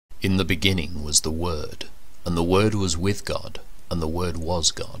In the beginning was the Word, and the Word was with God, and the Word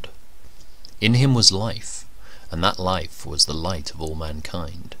was God. In him was life, and that life was the light of all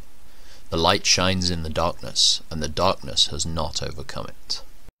mankind. The light shines in the darkness, and the darkness has not overcome it.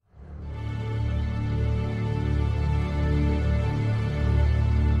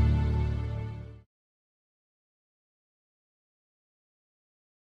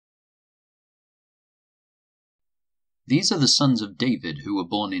 These are the sons of David who were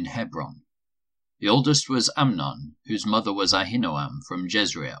born in Hebron. The oldest was Amnon, whose mother was Ahinoam from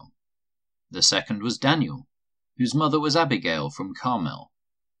Jezreel. The second was Daniel, whose mother was Abigail from Carmel.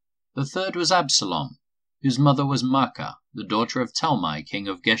 The third was Absalom, whose mother was Maacah, the daughter of Talmai, king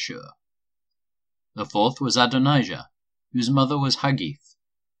of Geshur. The fourth was Adonijah, whose mother was Haggith.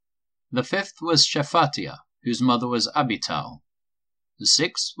 The fifth was Shephatiah, whose mother was Abital. The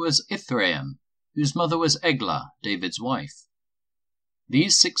sixth was Ithream, whose mother was Eglah, David's wife.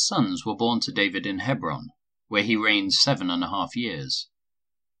 These 6 sons were born to David in Hebron, where he reigned 7.5 years.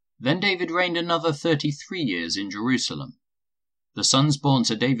 Then David reigned another 33 years in Jerusalem. The sons born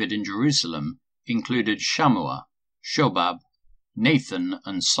to David in Jerusalem included Shammua, Shobab, Nathan,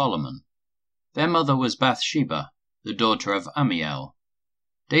 and Solomon. Their mother was Bathsheba, the daughter of Amiel.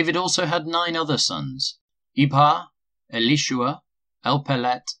 David also had 9 other sons: Ibhar, Elishua,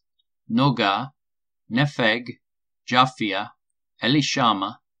 Elpelet, Nogah, Nepheg, Japhia,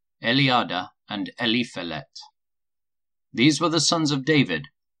 Elishama, Eliada, and Eliphelet. These were the sons of David,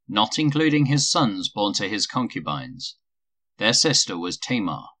 not including his sons born to his concubines. Their sister was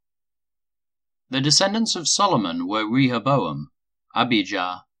Tamar. The descendants of Solomon were Rehoboam,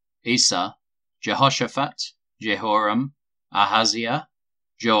 Abijah, Asa, Jehoshaphat, Jehoram, Ahaziah,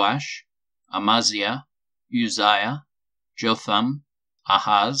 Joash, Amaziah, Uzziah, Jotham,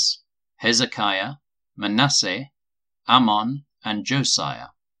 Ahaz, Hezekiah, Manasseh, Ammon, and Josiah.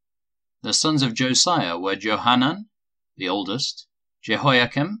 The sons of Josiah were Johanan, the oldest,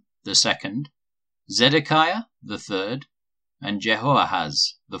 Jehoiakim, the second, Zedekiah, the third, and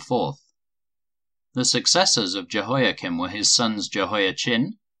Jehoahaz, the fourth. The successors of Jehoiakim were his sons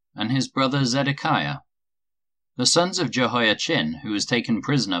Jehoiachin and his brother Zedekiah. The sons of Jehoiachin, who was taken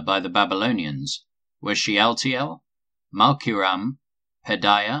prisoner by the Babylonians, were Shealtiel, Malkiram,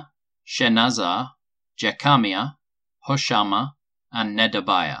 Pedaiah, Shenazar, Jechamiah, Hoshama, and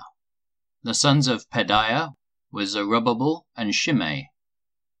Nedabiah. The sons of Pedaiah were Zerubbabel and Shimei.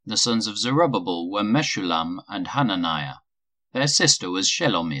 The sons of Zerubbabel were Meshullam and Hananiah. Their sister was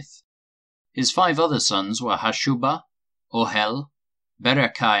Shelomith. His 5 other sons were Hashubah, Ohel,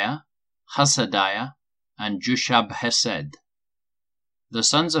 Berechiah, Hasadiah, and Jushab-Hesed. The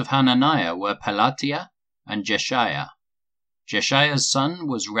sons of Hananiah were Pelatiah and Jeshiah. Jeshiah's son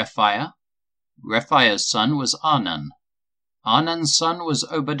was Rephaiah. Rephaiah's son was Arnan. Arnan's son was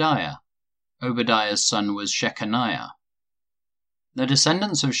Obadiah. Obadiah's son was Shechaniah. The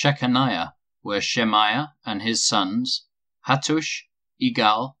descendants of Shechaniah were Shemaiah and his sons, Hattush,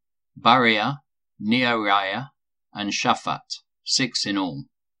 Igal, Bariah, Neariah, and Shaphat, 6 in all.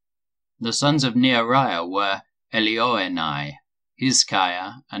 The sons of Neariah were Elioenai,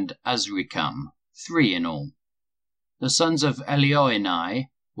 Hizkiah, and Azrikam, 3 in all. The sons of Elioenai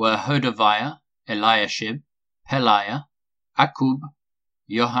were Hodaviah, Eliashib, Peliah, Akub,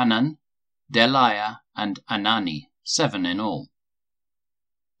 Johanan, Deliah, and Anani, 7 in all.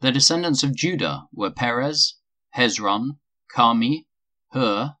 The descendants of Judah were Perez, Hezron, Carmi,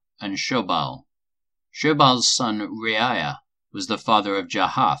 Hur, and Shobal. Shobal's son Reiah was the father of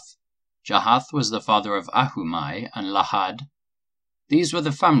Jahath. Jahath was the father of Ahumai and Lahad. These were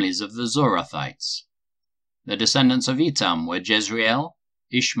the families of the Zorathites. The descendants of Etam were Jezreel,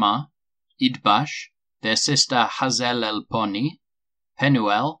 Ishma, Idbash, their sister Hazel-Elponi,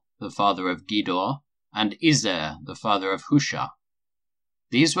 Penuel, the father of Gedor, and Izer, the father of Hushah.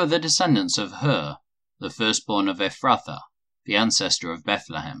 These were the descendants of Hur, the firstborn of Ephrathah, the ancestor of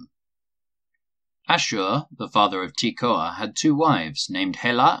Bethlehem. Ashur, the father of Tekoa, had 2 wives, named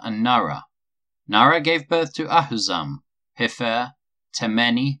Helah and Nara. Nara gave birth to Ahuzam, Hefer,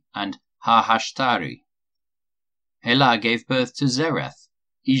 Temeni, and Hahashtari. Helah gave birth to Zereth,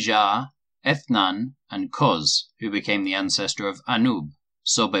 Ijah, Ethnan, and Koz, who became the ancestor of Anub,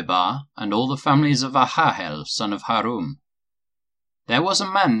 Sobebah, and all the families of Ahahel, son of Harum. There was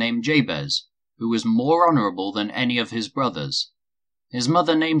a man named Jabez, who was more honorable than any of his brothers. His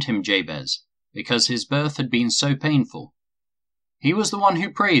mother named him Jabez, because his birth had been so painful. He was the one who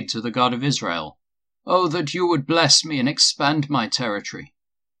prayed to the God of Israel, "Oh, that you would bless me and expand my territory.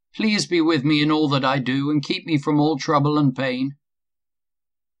 Please be with me in all that I do, and keep me from all trouble and pain."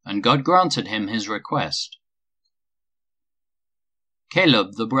 And God granted him his request.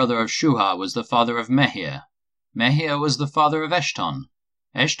 Caleb, the brother of Shuha, was the father of Mehir. Mehir was the father of Eshton.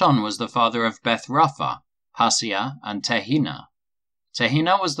 Eshton was the father of Beth Rapha, Paseah, and Tehina.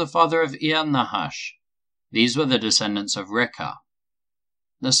 Tehina was the father of Ir-Nahash. These were the descendants of Rekha.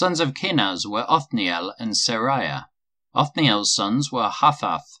 The sons of Kenaz were Othniel and Seraiah. Othniel's sons were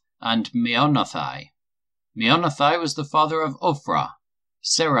Hathath and Meonothai. Meonothai was the father of Ophrah.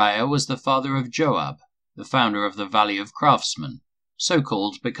 Seraiah was the father of Joab, the founder of the Valley of Craftsmen, so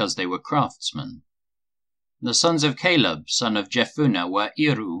called because they were craftsmen. The sons of Caleb, son of Jephunneh, were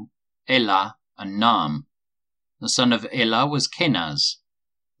Iru, Elah, and Naam. The son of Elah was Kenaz.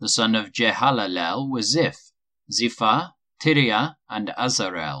 The son of Jehalalel was Ziph, Ziphah, Tiriah, and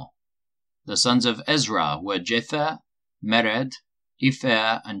Azarel. The sons of Ezra were Jether, Mered,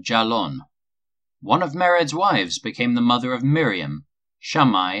 Ipher, and Jalon. One of Mered's wives became the mother of Miriam,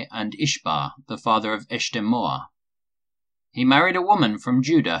 Shammai, and Ishbah, the father of Eshtemoa. He married a woman from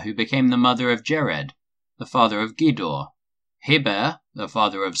Judah who became the mother of Jered, the father of Gedor, Heber, the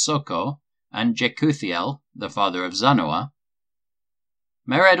father of Soko, and Jekuthiel, the father of Zanoah.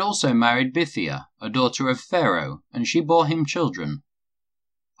 Mered also married Bithia, a daughter of Pharaoh, and she bore him children.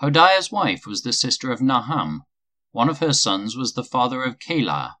 Hodiah's wife was the sister of Naham. One of her sons was the father of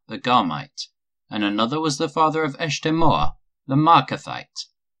Keilah, the Garmite, and another was the father of Eshtemoa, the Markathite.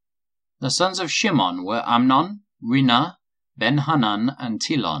 The sons of Shimon were Amnon, Rinah, Ben-Hanan, and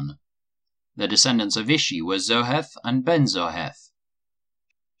Tilon. The descendants of Ishi were Zoheth and Ben-Zoheth.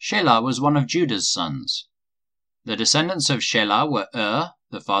 Shelah was one of Judah's sons. The descendants of Shelah were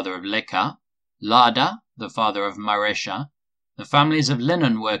the father of Lekah, Lada, the father of Maresha, the families of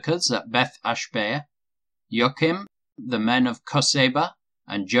linen workers at Beth Ashbeh, Joachim, the men of Koseba,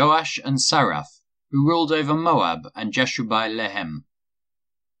 and Joash and Saraph, who ruled over Moab, and Jeshubai-Lehem.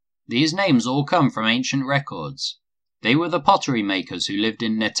 These names all come from ancient records. They were the pottery makers who lived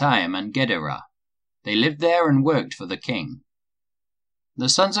in Netaim and Gederah. They lived there and worked for the king. The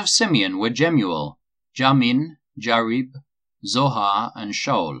sons of Simeon were Jemuel, Jamin, Jarib, Zohar, and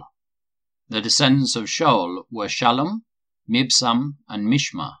Shaul. The descendants of Shaul were Shalom, Mibsam, and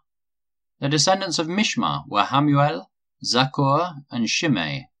Mishma. The descendants of Mishma were Hamuel, Zakur, and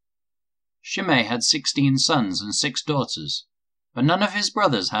Shimei. Shimei had 16 sons and 6 daughters, but none of his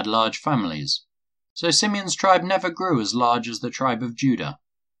brothers had large families, so Simeon's tribe never grew as large as the tribe of Judah.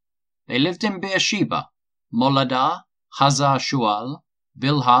 They lived in Beersheba, Moladah, Hazar-Shual,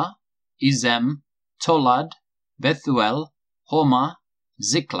 Bilhah, Izem, Tolad, Bethuel, Hormah,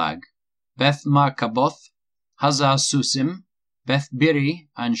 Ziklag, Beth-Markaboth, Hazar-Susim, Beth-Biri,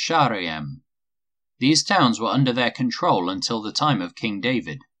 and Shaaraim. These towns were under their control until the time of King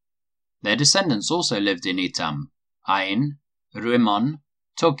David. Their descendants also lived in Etam, Ain, Rimmon,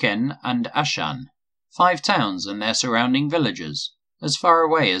 Token, and Ashan, 5 towns and their surrounding villages, as far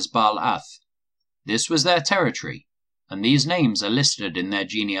away as Baal-Ath. This was their territory, and these names are listed in their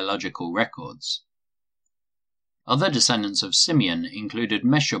genealogical records. Other descendants of Simeon included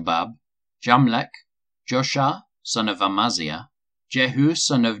Meshobab, Jamlech, Joshua, son of Amaziah, Jehu,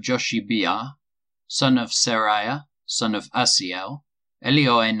 son of Joshibiah, son of Seraiah, son of Asiel,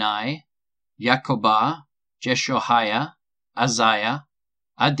 Elioenai, Jacobah, Jeshoiah, Azariah,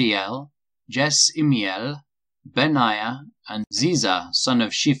 Adiel, Jesimiel, Benaiah, and Ziza, son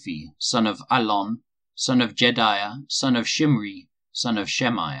of Shiphi, son of Alon, son of Jediah, son of Shimri, son of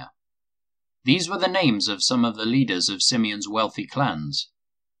Shemaiah. These were the names of some of the leaders of Simeon's wealthy clans.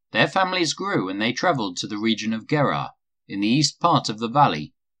 Their families grew and they travelled to the region of Gerar, in the east part of the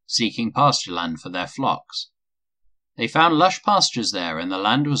valley, seeking pasture land for their flocks. They found lush pastures there, and the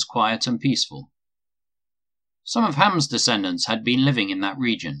land was quiet and peaceful. Some of Ham's descendants had been living in that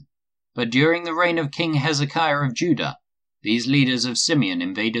region, but during the reign of King Hezekiah of Judah, these leaders of Simeon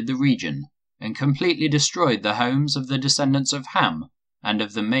invaded the region and completely destroyed the homes of the descendants of Ham and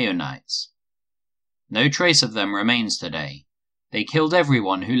of the Meunites. No trace of them remains today. They killed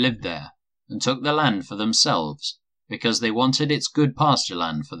everyone who lived there and took the land for themselves because they wanted its good pasture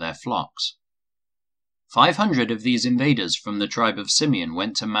land for their flocks. 500 of these invaders from the tribe of Simeon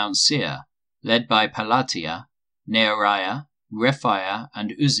went to Mount Seir, led by Pelatiah, Neariah, Rephaiah,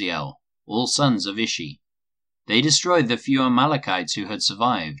 and Uzziel, all sons of Ishi. They destroyed the few Amalekites who had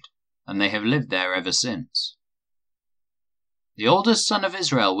survived, and they have lived there ever since. The oldest son of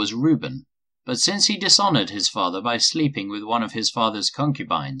Israel was Reuben, but since he dishonored his father by sleeping with one of his father's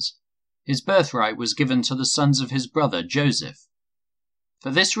concubines, his birthright was given to the sons of his brother Joseph. For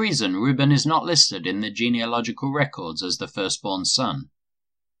this reason, Reuben is not listed in the genealogical records as the firstborn son.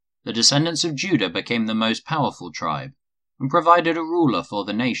 The descendants of Judah became the most powerful tribe and provided a ruler for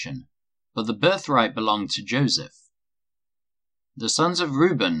the nation, but the birthright belonged to Joseph. The sons of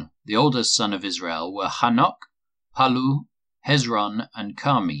Reuben, the oldest son of Israel, were Hanok, Palu, Hezron, and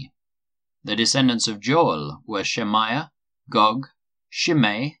Carmi. The descendants of Joel were Shemaiah, Gog,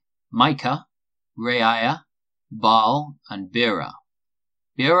 Shimei, Micah, Reiah, Baal, and Beerah.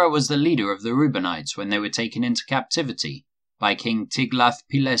 Beerah was the leader of the Reubenites when they were taken into captivity by King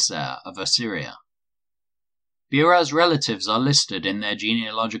Tiglath-Pileser of Assyria. Beerah's relatives are listed in their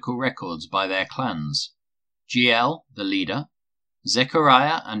genealogical records by their clans: Jeiel, the leader,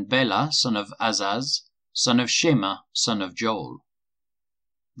 Zechariah and Bela, son of Azaz, son of Shema, son of Joel.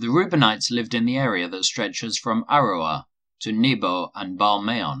 The Reubenites lived in the area that stretches from Aroer to Nebo and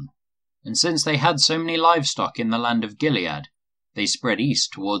Baal-meon, and since they had so many livestock in the land of Gilead, they spread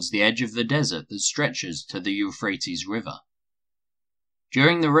east towards the edge of the desert that stretches to the Euphrates River.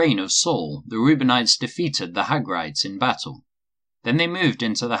 During the reign of Saul, the Reubenites defeated the Hagrites in battle. Then they moved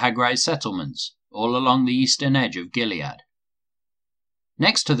into the Hagrite settlements, all along the eastern edge of Gilead.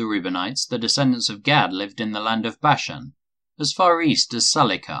 Next to the Reubenites, the descendants of Gad lived in the land of Bashan, as far east as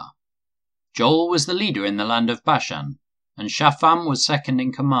Salekah. Joel was the leader in the land of Bashan, and Shapham was second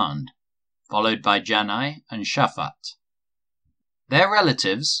in command, followed by Janai and Shaphat. Their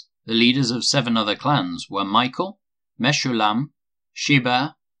relatives, the leaders of 7 other clans, were Michael, Meshullam,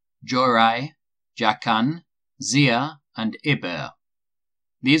 Sheba, Jorai, Jachan, Zia, and Eber.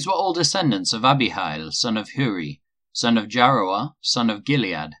 These were all descendants of Abihail, son of Huri, son of Jaroah, son of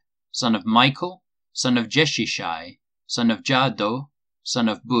Gilead, son of Michael, son of Jeshishai, son of Jahdo, son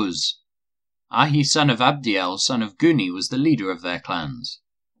of Buz. Ahi, son of Abdiel, son of Guni, was the leader of their clans.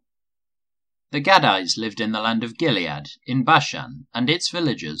 The Gadites lived in the land of Gilead, in Bashan, and its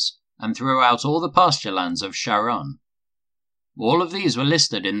villages, and throughout all the pasture lands of Sharon. All of these were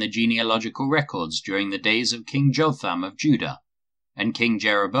listed in the genealogical records during the days of King Jotham of Judah and King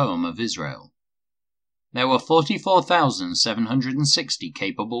Jeroboam of Israel. There were 44,760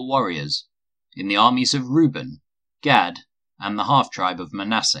 capable warriors in the armies of Reuben, Gad, and the half-tribe of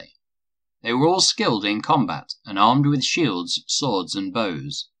Manasseh. They were all skilled in combat and armed with shields, swords, and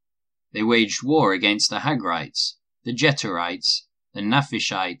bows. They waged war against the Hagrites, the Jeterites, the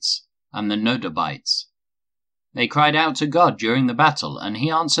Naphishites, and the Nodabites. They cried out to God during the battle, and he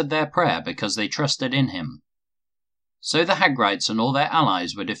answered their prayer because they trusted in him. So the Hagrites and all their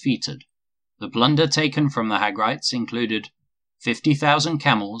allies were defeated. The plunder taken from the Hagrites included 50,000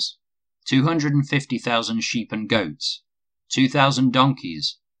 camels, 250,000 sheep and goats, 2,000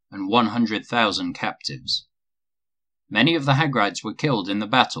 donkeys, and 100,000 captives. Many of the Hagrites were killed in the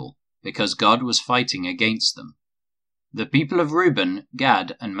battle because God was fighting against them. The people of Reuben,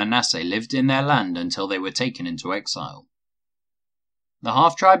 Gad, and Manasseh lived in their land until they were taken into exile. The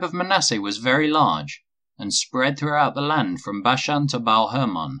half-tribe of Manasseh was very large and spread throughout the land from Bashan to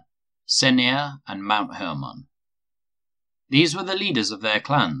Baal-Hermon, Senir, and Mount Hermon. These were the leaders of their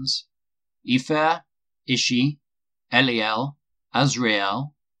clans: Epher, Ishi, Eliel,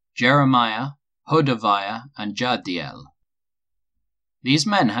 Azriel, Jeremiah, Hodaviah, and Jadiel. These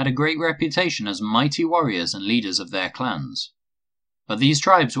men had a great reputation as mighty warriors and leaders of their clans. But these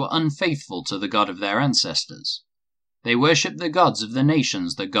tribes were unfaithful to the God of their ancestors. They worshipped the gods of the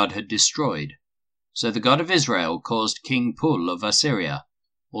nations that God had destroyed. So the God of Israel caused King Pul of Assyria,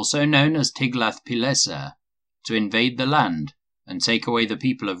 also known as Tiglath-Pileser, to invade the land and take away the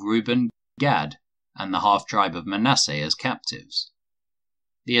people of Reuben, Gad, and the half-tribe of Manasseh as captives.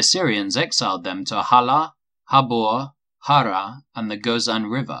 The Assyrians exiled them to Halah, Habor, Hara, and the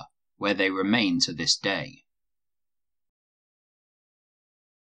Gozan River, where they remain to this day.